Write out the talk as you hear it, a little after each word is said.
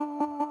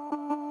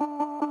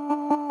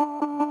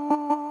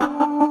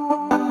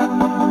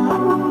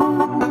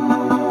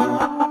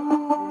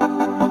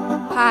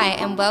Hi,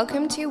 and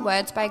welcome to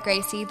Words by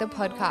Gracie, the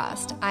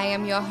podcast. I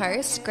am your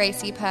host,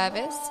 Gracie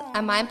Purvis,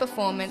 a mind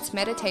performance,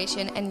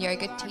 meditation, and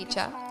yoga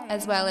teacher,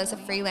 as well as a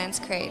freelance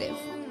creative.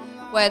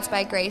 Words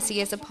by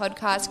Gracie is a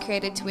podcast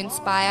created to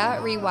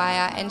inspire,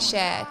 rewire, and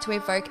share to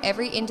evoke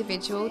every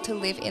individual to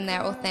live in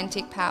their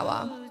authentic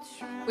power.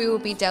 We will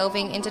be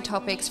delving into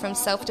topics from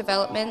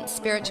self-development,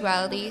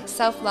 spirituality,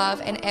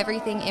 self-love, and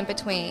everything in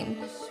between,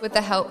 with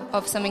the help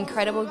of some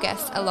incredible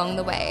guests along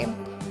the way.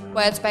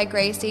 Words by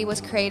Gracie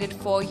was created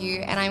for you,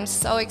 and I'm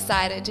so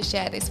excited to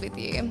share this with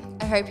you.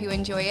 I hope you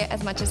enjoy it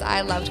as much as I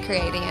loved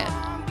creating it.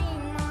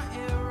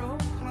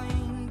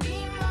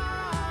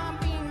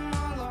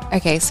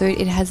 Okay, so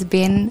it has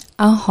been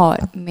a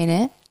hot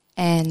minute,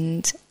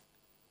 and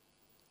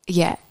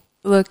yeah,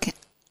 look,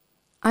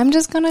 I'm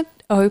just going to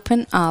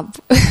open up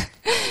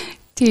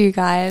to you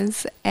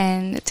guys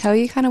and tell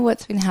you kind of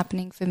what's been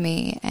happening for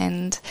me.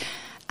 And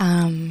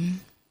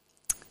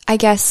I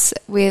guess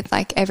with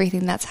like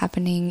everything that's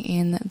happening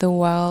in the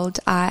world,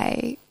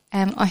 I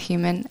am a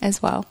human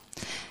as well.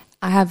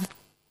 I have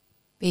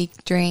big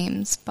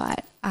dreams,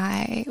 but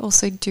I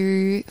also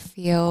do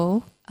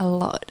feel a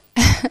lot.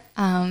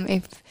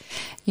 If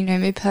you know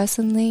me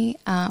personally,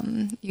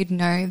 you'd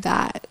know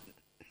that,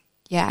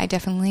 yeah, I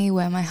definitely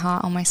wear my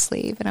heart on my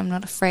sleeve and I'm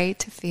not afraid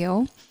to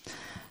feel.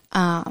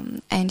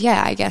 And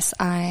yeah, I guess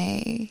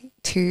I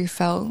too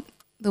felt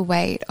the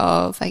weight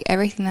of like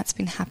everything that's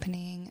been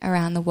happening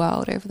around the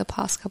world over the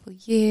past couple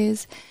of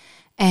years.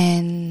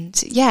 And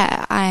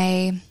yeah,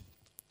 I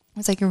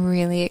was like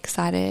really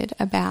excited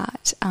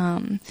about,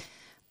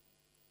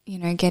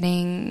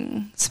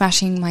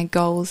 smashing my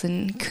goals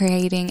and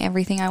creating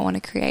everything I want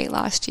to create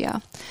last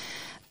year.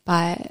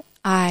 But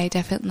I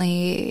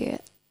definitely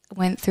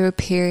went through a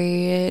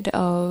period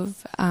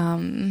of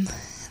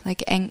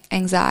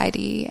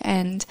anxiety,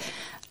 and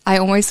I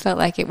almost felt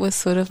like it was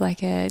sort of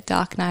like a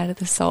dark night of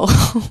the soul.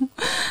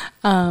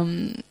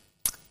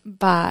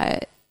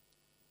 But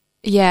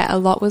yeah, a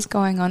lot was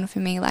going on for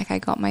me. Like I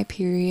got my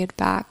period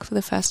back for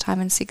the first time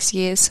in 6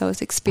 years. So I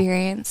was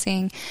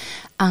experiencing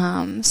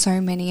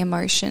so many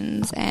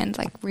emotions and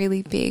like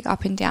really big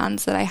up and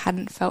downs that I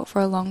hadn't felt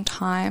for a long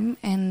time.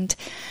 And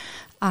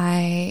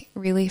I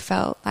really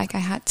felt like I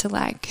had to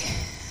like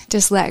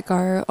just let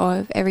go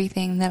of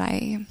everything that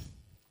I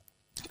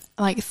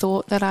like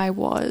thought that I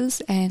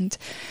was, and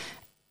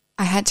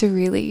I had to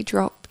really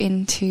drop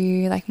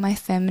into like my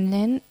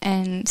feminine,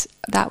 and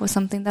that was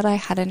something that I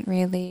hadn't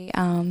really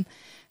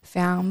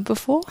found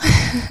before.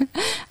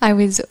 I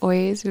was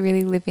always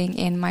really living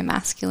in my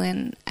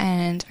masculine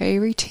and very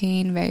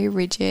routine, very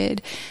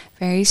rigid,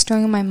 very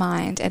strong in my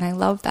mind, and I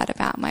love that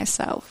about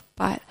myself,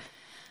 but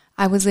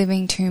I was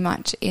living too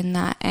much in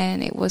that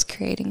and it was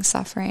creating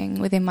suffering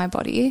within my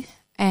body.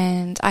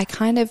 And I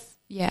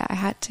I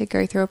had to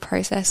go through a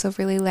process of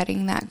really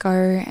letting that go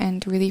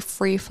and really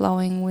free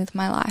flowing with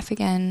my life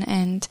again.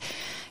 And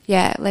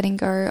yeah, letting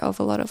go of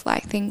a lot of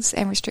like things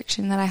and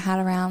restriction that I had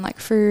around like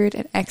food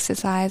and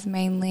exercise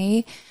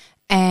mainly.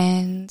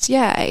 And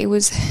yeah, it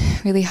was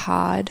really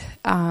hard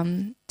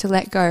to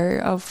let go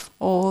of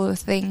all the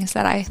things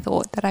that I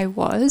thought that I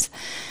was.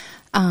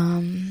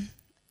 And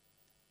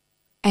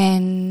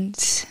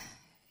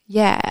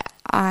yeah,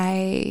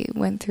 I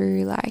went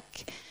through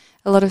like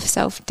a lot of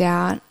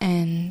self-doubt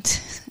and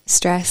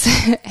stress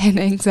and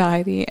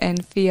anxiety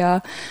and fear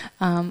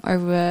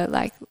over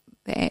like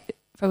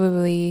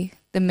probably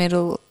the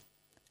middle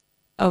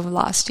of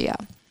last year.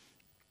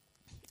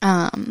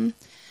 And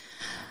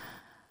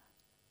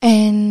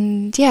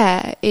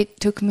yeah, it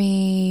took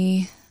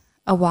me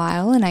a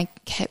while and I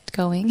kept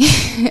going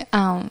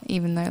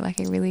even though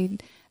like I really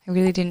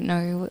didn't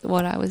know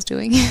what I was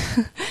doing.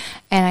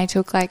 And I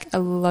took like a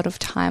lot of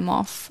time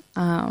off.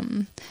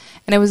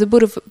 And it was a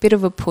bit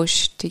of a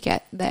push to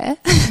get there.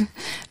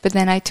 But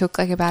then I took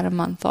like about a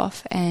month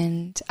off,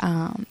 and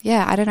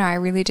I don't know, I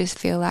really just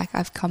feel like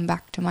I've come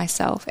back to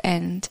myself,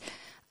 and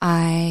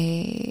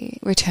I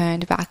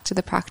returned back to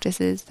the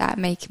practices that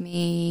make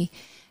me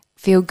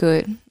feel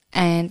good,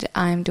 and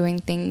I'm doing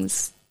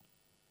things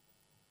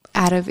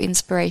out of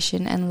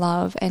inspiration and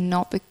love and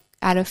not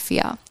out of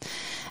fear.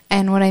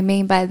 And what I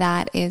mean by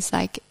that is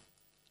like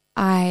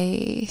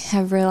I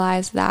have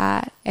realized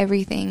that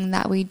everything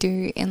that we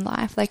do in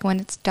life, like when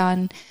it's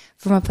done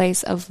from a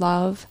place of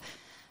love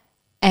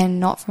and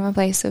not from a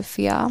place of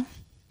fear,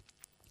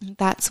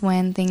 that's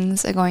when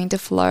things are going to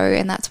flow,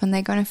 and that's when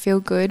they're going to feel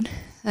good.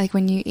 Like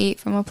when you eat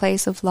from a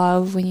place of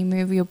love, when you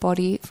move your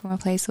body from a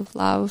place of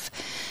love,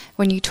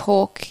 when you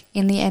talk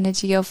in the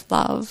energy of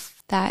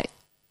love, that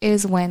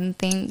is when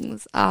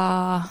things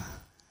are,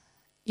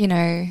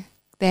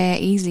 they're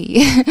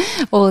easy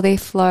or they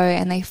flow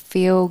and they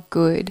feel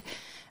good.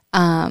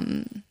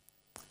 And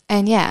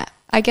yeah,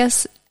 I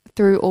guess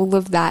through all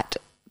of that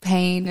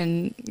pain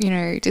and,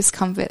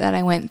 discomfort that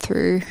I went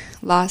through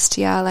last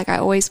year, like I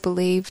always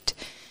believed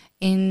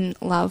in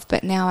love,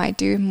 but now I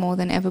do more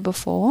than ever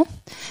before.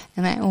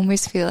 And I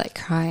almost feel like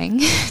crying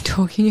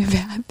talking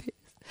about this.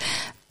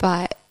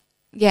 But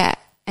yeah,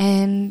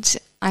 and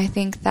I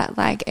think that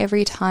like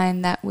every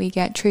time that we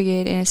get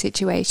triggered in a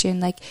situation,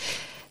 like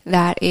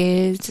that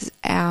is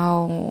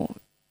our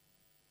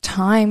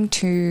time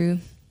to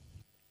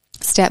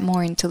step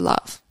more into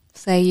love.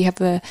 Say you have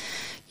a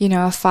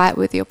fight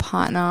with your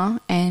partner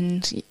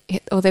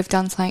or they've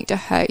done something to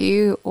hurt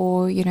you,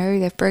 or,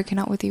 they've broken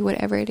up with you,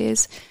 whatever it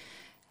is.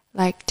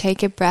 Like,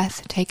 take a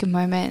breath, take a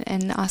moment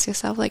and ask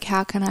yourself, like,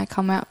 how can I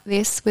come at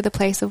this with a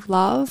place of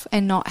love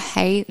and not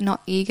hate,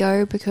 not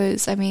ego?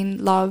 Because,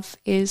 love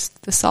is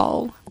the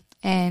soul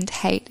and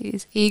hate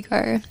is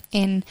ego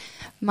in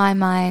my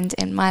mind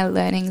and my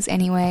learnings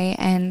anyway.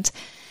 And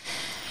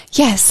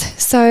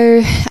yes,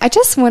 so I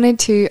just wanted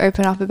to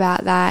open up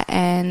about that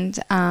and,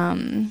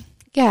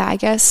 I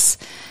guess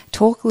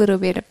talk a little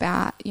bit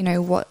about,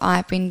 what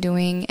I've been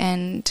doing,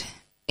 and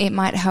it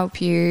might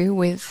help you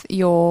with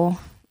your,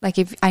 like,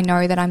 if I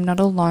know that I'm not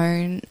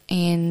alone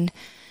in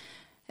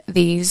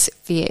these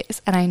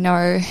fears, and I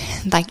know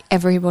like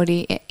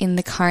everybody in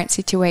the current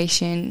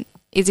situation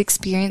is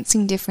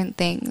experiencing different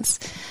things,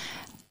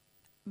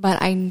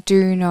 but I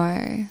do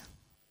know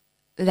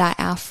that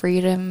our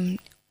freedom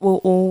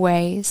will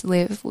always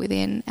live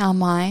within our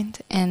mind,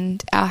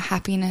 and our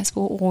happiness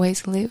will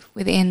always live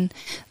within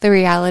the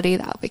reality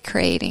that we're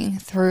creating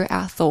through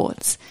our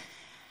thoughts.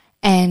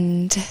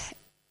 And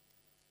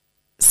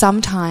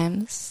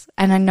sometimes,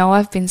 and I know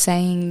I've been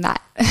saying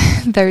that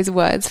those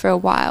words for a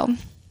while,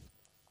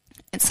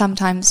 and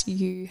sometimes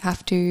you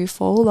have to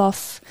fall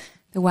off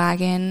the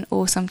wagon,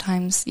 or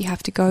sometimes you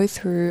have to go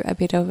through a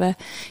bit of a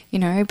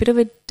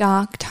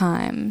dark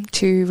time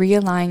to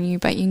realign you,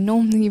 but you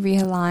normally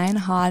realign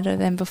harder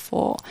than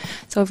before.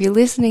 So if you're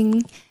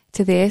listening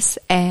to this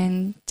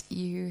and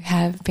you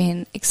have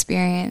been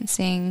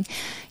experiencing,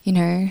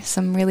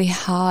 some really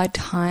hard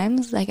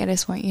times, like, I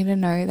just want you to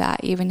know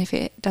that even if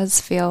it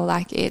does feel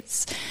like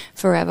it's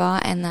forever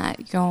and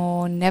that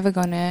you're never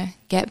going to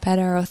get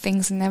better, or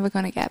things are never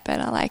going to get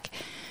better, like,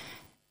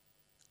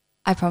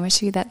 I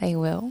promise you that they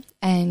will,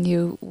 and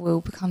you will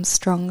become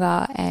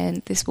stronger,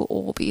 and this will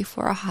all be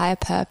for a higher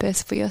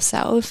purpose for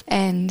yourself,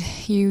 and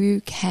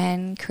you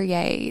can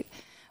create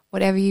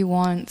whatever you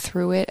want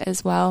through it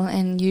as well,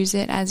 and use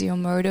it as your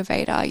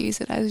motivator,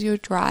 use it as your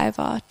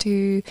driver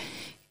to,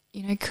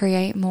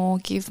 create more,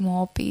 give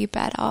more, be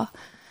better.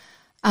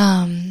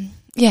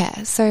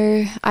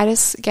 So I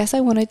just guess I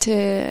wanted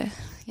to,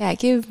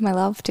 give my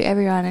love to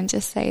everyone and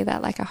just say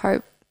that, like, I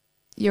hope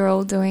you're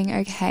all doing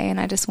okay, and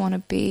I just want to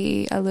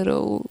be a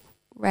little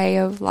ray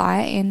of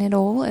light in it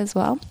all as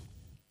well.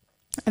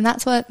 And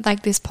that's what,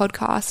 like, this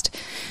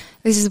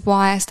is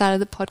why I started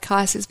the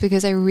podcast, is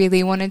because I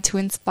really wanted to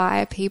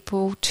inspire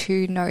people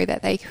to know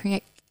that they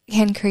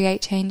can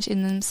create change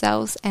in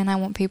themselves, and I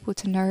want people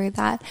to know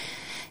that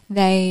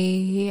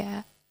they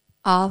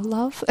are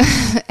love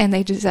and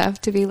they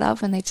deserve to be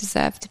loved and they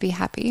deserve to be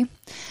happy.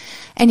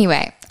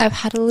 Anyway, I've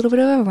had a little bit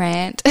of a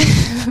rant,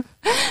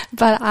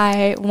 but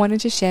I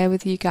wanted to share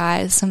with you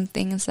guys some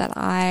things that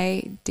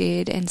I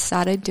did and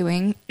started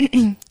doing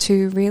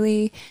to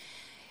really,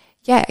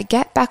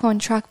 get back on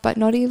track, but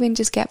not even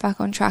just get back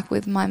on track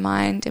with my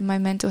mind and my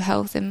mental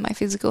health and my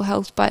physical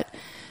health, but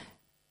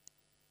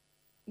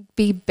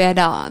be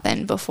better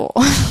than before.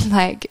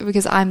 Like,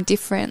 because I'm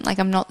different, like,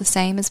 I'm not the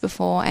same as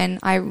before, and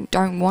I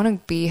don't want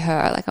to be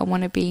her. Like, I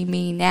want to be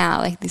me now,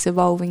 like this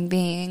evolving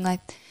being. Like,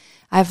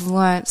 I've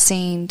learnt,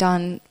 seen,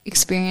 done,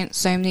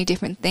 experienced so many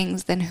different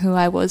things than who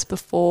I was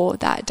before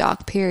that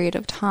dark period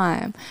of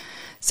time.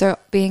 So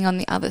being on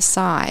the other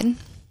side,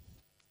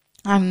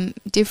 I'm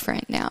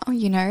different now,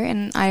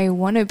 and I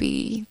want to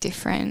be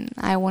different.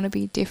 I want to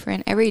be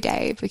different every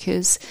day,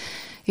 because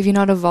if you're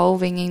not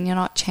evolving and you're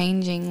not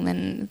changing,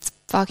 then it's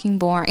fucking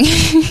boring.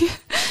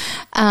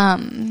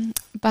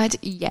 But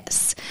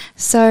yes,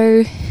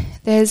 so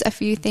there's a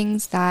few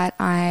things that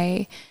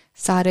I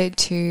started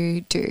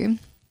to do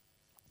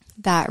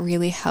that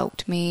really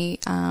helped me.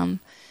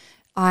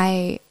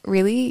 I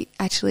really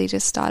actually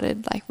just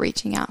started, like,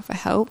 reaching out for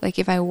help. Like,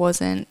 if I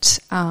wasn't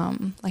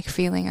like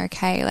feeling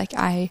okay, like,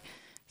 I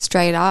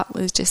straight up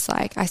was just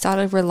like, I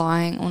started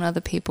relying on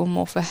other people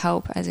more for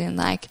help, as in,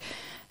 like,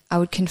 I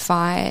would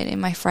confide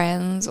in my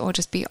friends or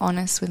just be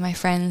honest with my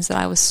friends that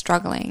I was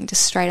struggling,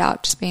 just straight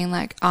up, just being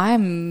like,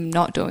 I'm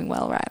not doing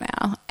well right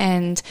now.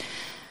 And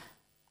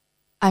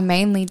I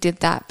mainly did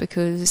that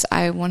because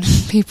I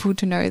wanted people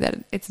to know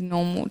that it's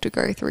normal to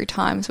go through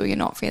times where you're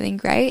not feeling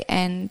great.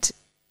 And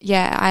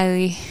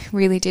I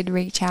really did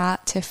reach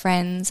out to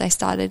friends. I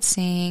started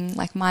seeing,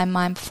 like, my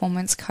mind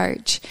performance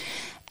coach,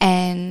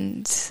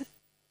 and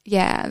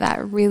that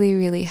really,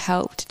 really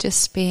helped,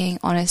 just being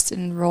honest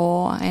and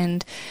raw.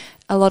 And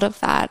a lot of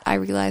that I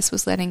realized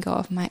was letting go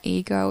of my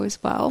ego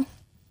as well.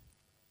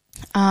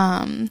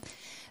 The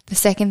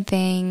second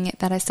thing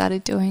that I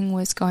started doing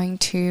was going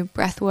to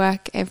breath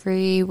work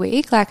every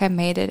week. Like, I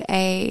made it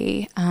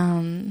like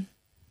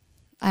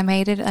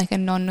a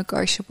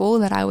non-negotiable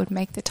that I would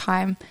make the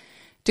time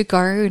to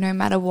go no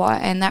matter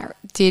what. And that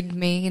did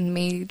mean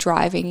me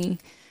driving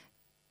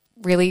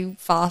really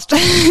fast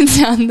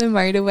down the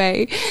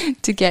motorway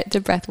to get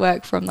to breath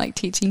work from, like,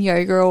 teaching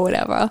yoga or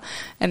whatever.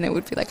 And it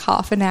would be like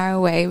half an hour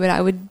away, but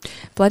I would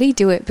bloody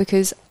do it,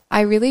 because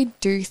I really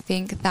do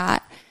think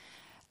that,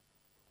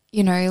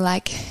 you know,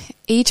 like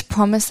each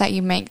promise that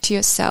you make to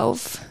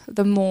yourself,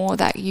 the more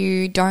that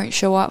you don't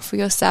show up for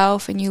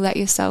yourself and you let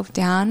yourself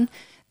down,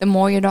 the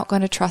more you're not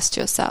going to trust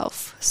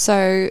yourself.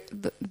 So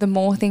the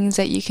more things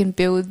that you can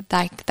build,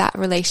 like that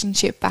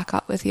relationship back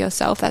up with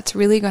yourself, that's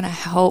really going to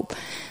help,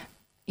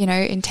 you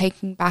know, in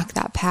taking back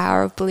that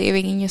power of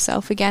believing in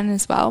yourself again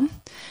as well.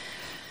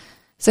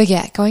 So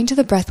yeah, going to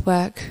the breath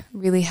work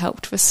really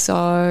helped for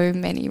so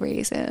many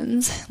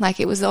reasons. Like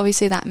it was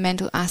obviously that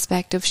mental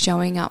aspect of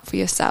showing up for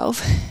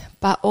yourself,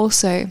 but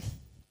also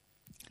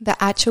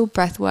the actual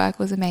breath work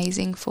was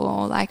amazing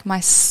for like my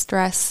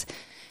stress,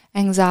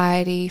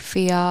 anxiety,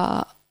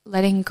 fear,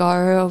 letting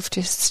go of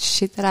just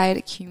shit that I had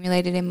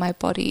accumulated in my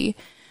body.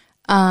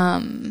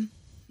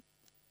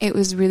 It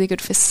was really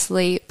good for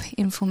sleep,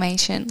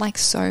 inflammation, like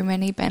so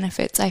many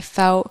benefits. I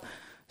felt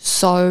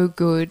so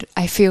good.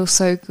 I feel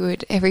so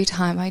good every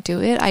time I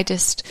do it. I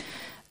just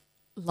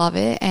love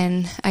it.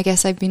 And I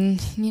guess I've been,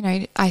 you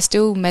know, I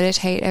still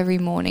meditate every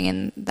morning,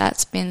 and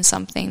that's been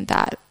something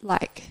that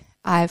like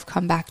I've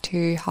come back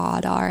to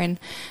harder, and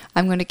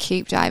I'm going to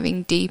keep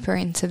diving deeper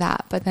into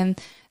that. But then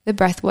the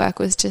breath work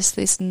was just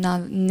this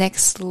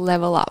next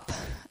level up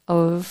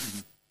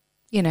of,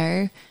 you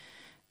know,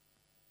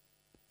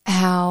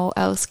 how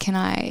else can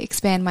I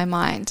expand my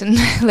mind and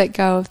let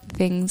go of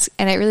things?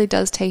 And it really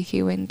does take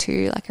you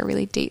into like a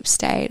really deep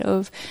state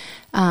of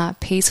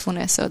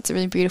peacefulness. So it's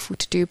really beautiful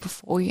to do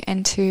before you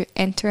enter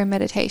a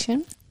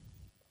meditation.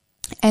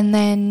 And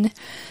then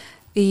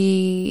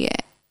the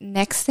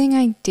next thing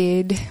I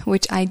did,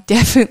 which I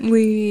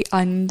definitely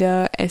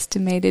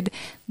underestimated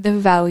the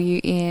value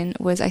in,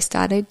 was I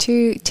started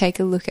to take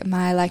a look at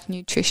my like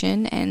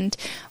nutrition and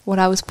what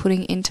I was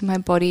putting into my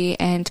body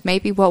and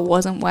maybe what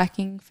wasn't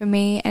working for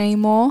me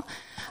anymore.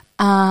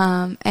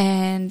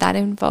 And that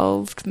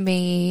involved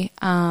me,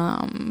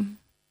 I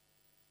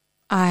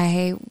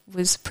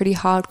was pretty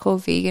hardcore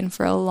vegan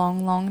for a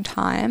long, long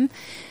time,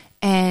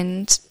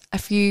 and a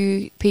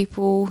few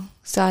people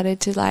started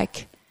to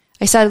like,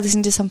 I started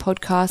listening to some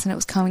podcasts and it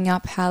was coming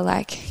up how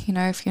like, you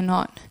know, if you're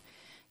not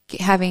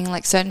having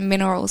like certain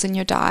minerals in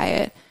your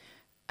diet,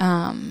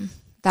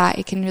 that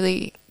it can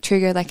really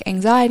trigger like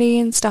anxiety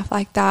and stuff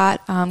like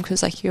that,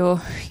 because like your,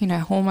 you know,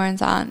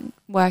 hormones aren't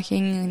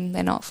working and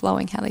they're not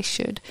flowing how they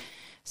should.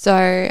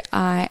 So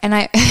and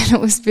it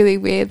was really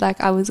weird.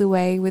 Like I was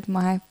away with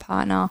my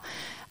partner,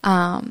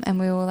 and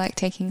we were like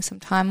taking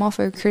some time off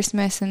over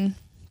Christmas, and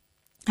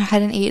I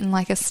hadn't eaten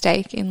like a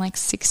steak in like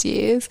 6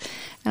 years,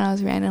 and I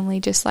was randomly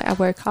just like, I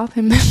woke up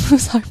and it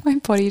was like my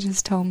body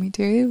just told me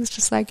to. It was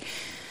just like,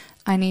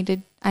 I need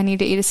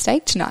to eat a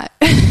steak tonight.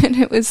 And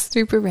it was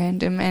super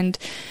random, and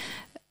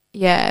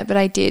yeah, but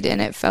I did,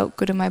 and it felt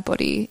good in my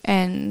body.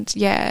 And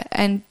yeah,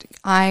 and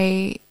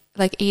I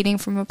like eating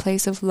from a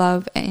place of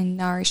love and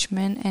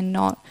nourishment, and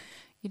not,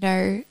 you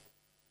know,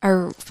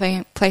 a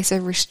place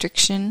of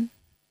restriction.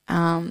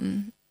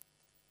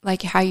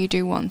 Like how you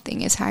do one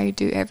thing is how you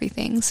do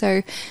everything.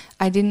 So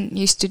I didn't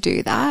used to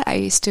do that. I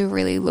used to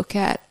really look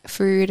at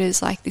food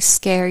as like this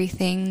scary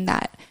thing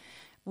that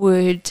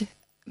would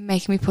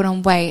make me put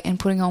on weight, and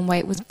putting on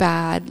weight was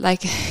bad,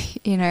 like,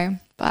 you know,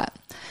 but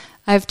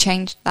I've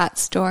changed that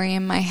story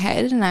in my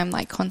head, and I'm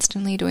like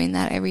constantly doing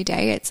that every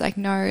day. It's like,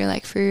 no,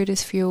 like food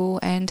is fuel,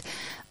 and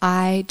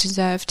I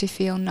deserve to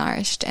feel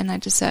nourished, and I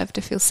deserve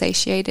to feel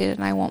satiated,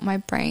 and I want my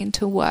brain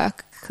to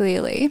work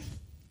clearly.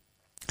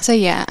 So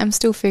yeah, I'm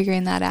still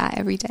figuring that out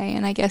every day,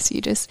 and I guess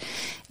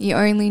you're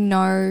only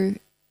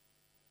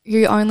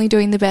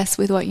doing the best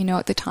with what you know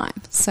at the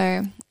time.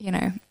 So, you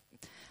know,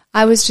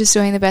 I was just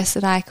doing the best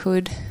that I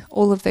could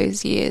all of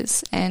those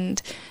years,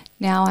 and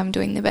now I'm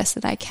doing the best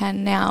that I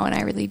can now, and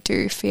I really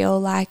do feel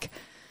like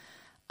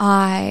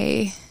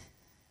I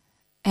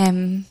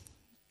am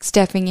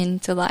stepping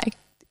into like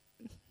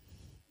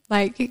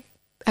I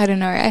don't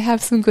know, I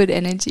have some good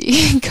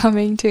energy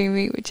coming to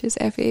me, which is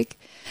epic.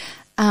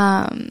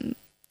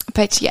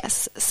 But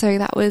yes, so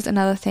that was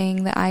another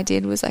thing that I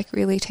did, was like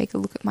really take a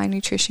look at my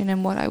nutrition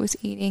and what I was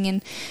eating,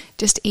 and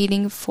just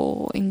eating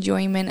for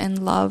enjoyment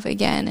and love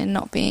again, and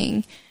not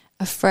being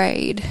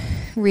afraid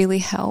really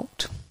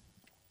helped.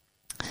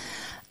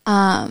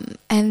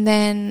 And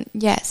then,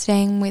 yeah,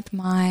 staying with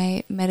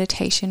my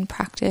meditation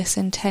practice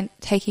and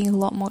taking a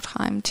lot more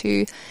time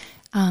to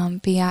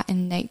be out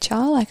in nature.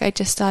 Like I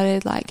just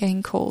started like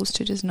getting calls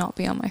to just not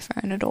be on my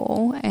phone at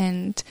all,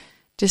 and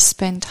just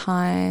spend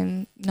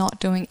time not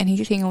doing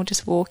anything or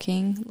just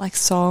walking, like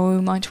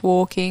so much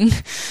walking,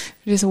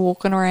 just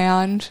walking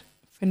around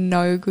for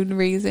no good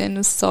reason. It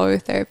was so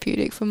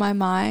therapeutic for my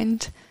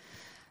mind.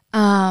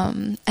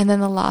 And then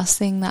the last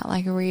thing that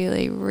like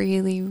really,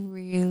 really,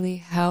 really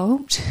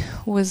helped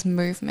was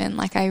movement.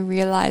 Like I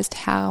realized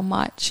how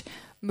much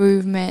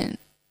movement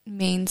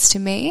means to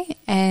me,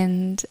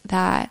 and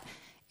that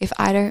if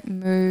I don't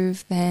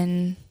move,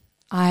 then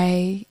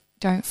I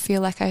don't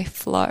feel like I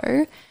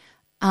flow.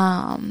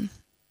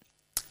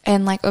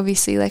 And like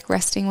obviously like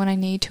resting when I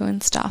need to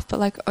and stuff,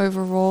 but like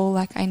overall,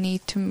 like I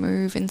need to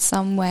move in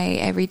some way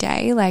every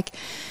day. Like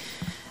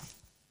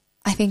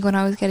I think when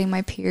I was getting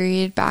my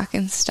period back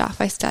and stuff,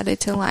 I started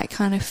to like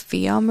kind of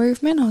fear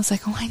movement. I was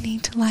like, oh, I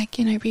need to like,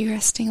 you know, be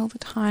resting all the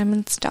time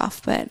and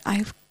stuff. But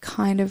I've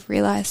kind of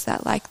realized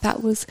that like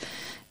that was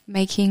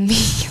making me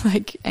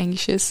like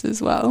anxious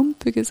as well,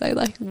 because I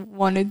like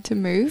wanted to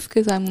move,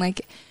 because I'm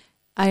like,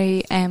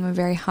 I am a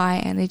very high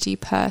energy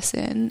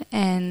person,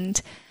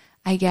 and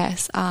I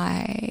guess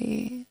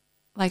I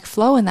like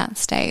flow in that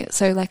state.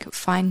 So like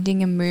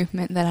finding a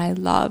movement that I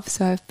love.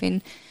 So I've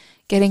been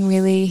getting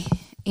really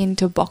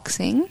into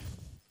boxing,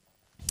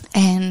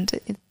 and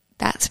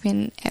that's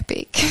been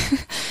epic.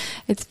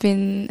 It's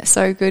been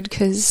so good,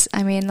 because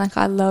I mean, like,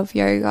 I love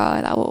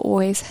yoga. That will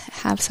always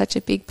have such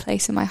a big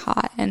place in my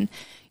heart, and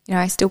you know,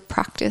 I still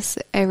practice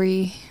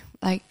every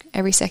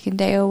second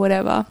day or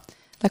whatever,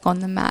 like on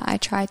the mat. I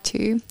try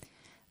to,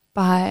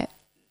 but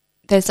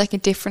there's like a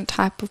different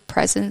type of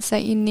presence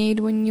that you need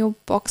when you're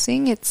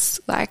boxing. It's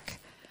like,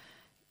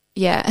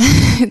 yeah,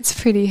 it's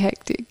pretty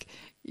hectic.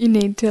 You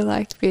need to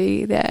like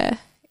be there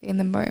in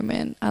the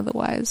moment,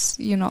 otherwise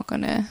you're not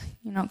gonna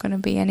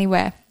be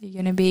anywhere.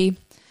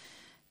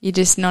 You're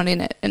just not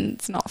in it, and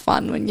it's not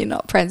fun when you're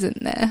not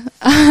present there.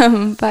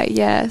 But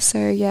yeah,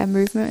 so yeah,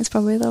 movement is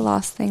probably the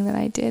last thing that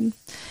I did.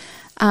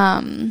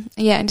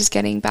 Yeah, and just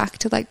getting back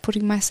to like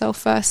putting myself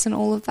first, and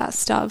all of that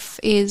stuff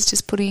is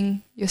just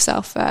putting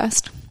yourself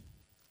first.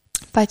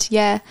 But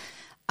yeah,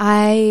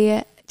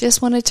 I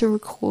just wanted to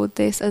record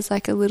this as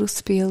like a little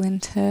spiel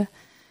into,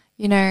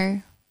 you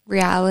know,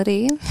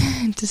 reality,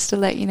 just to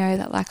let you know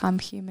that like I'm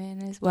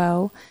human as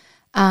well.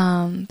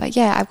 But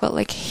yeah, I've got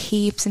like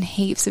heaps and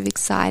heaps of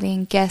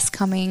exciting guests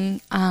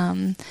coming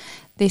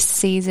this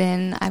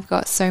season. I've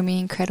got so many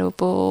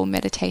incredible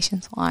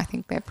meditations. Well, I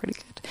think they're pretty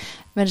good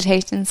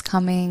meditations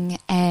coming,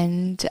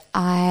 and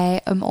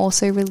I am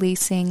also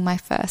releasing my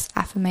first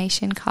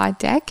affirmation card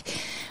deck,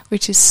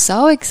 which is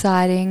so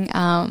exciting.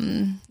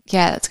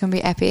 Yeah, that's going to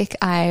be epic.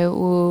 I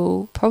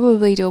will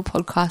probably do a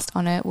podcast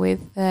on it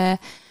with the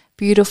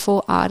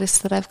beautiful artists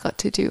that I've got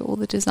to do all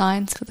the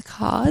designs for the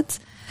cards.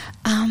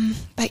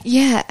 But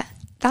yeah,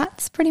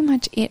 that's pretty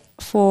much it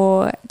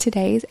for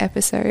today's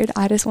episode.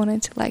 I just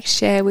wanted to like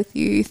share with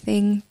you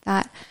things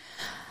that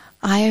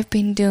I have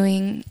been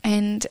doing,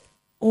 and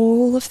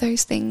all of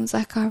those things,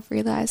 like I've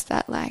realized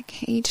that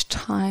like each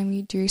time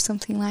you do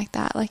something like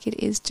that, like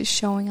it is just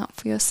showing up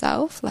for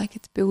yourself, like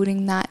it's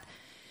building that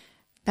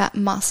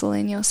muscle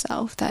in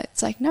yourself, that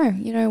it's like, no,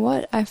 you know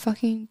what, I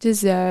fucking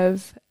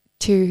deserve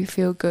to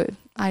feel good.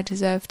 I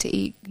deserve to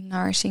eat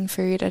nourishing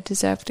food. I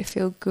deserve to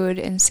feel good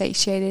and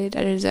satiated.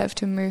 I deserve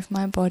to move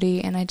my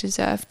body, and I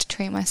deserve to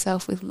treat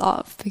myself with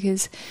love,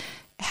 because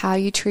how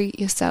you treat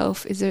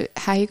yourself is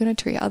how you're going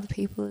to treat other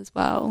people as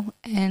well.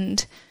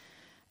 And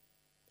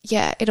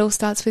yeah, it all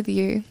starts with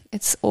you.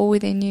 It's all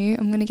within you.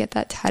 I'm going to get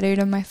that tattooed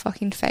on my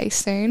fucking face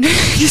soon,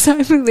 because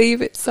I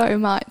believe it so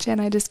much,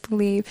 and I just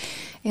believe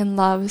in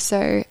love.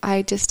 So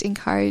I just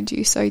encourage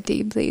you so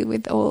deeply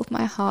with all of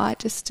my heart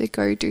just to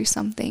go do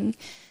something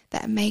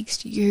that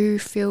makes you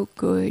feel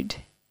good,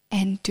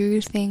 and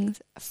do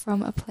things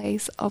from a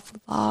place of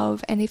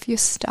love. And if you're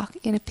stuck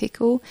in a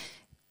pickle,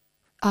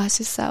 ask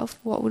yourself,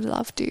 what would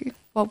love do?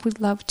 What would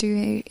love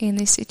do in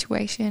this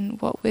situation?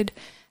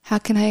 How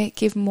can I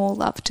give more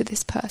love to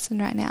this person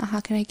right now? How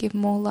can I give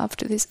more love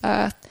to this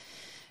earth,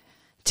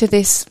 to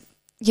this,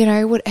 you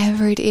know,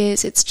 whatever it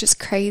is? It's just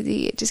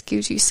crazy. It just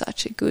gives you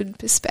such a good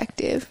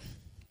perspective.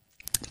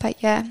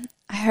 But yeah,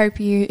 I hope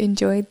you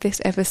enjoyed this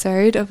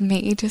episode of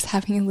me just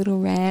having a little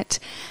rant.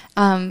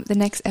 The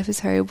next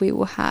episode we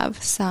will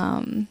have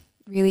some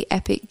really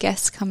epic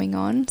guests coming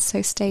on,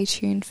 so stay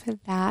tuned for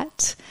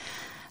that.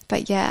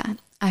 But yeah,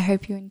 I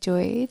hope you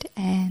enjoyed,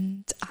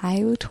 and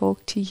I will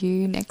talk to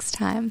you next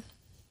time.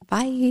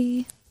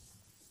 Bye.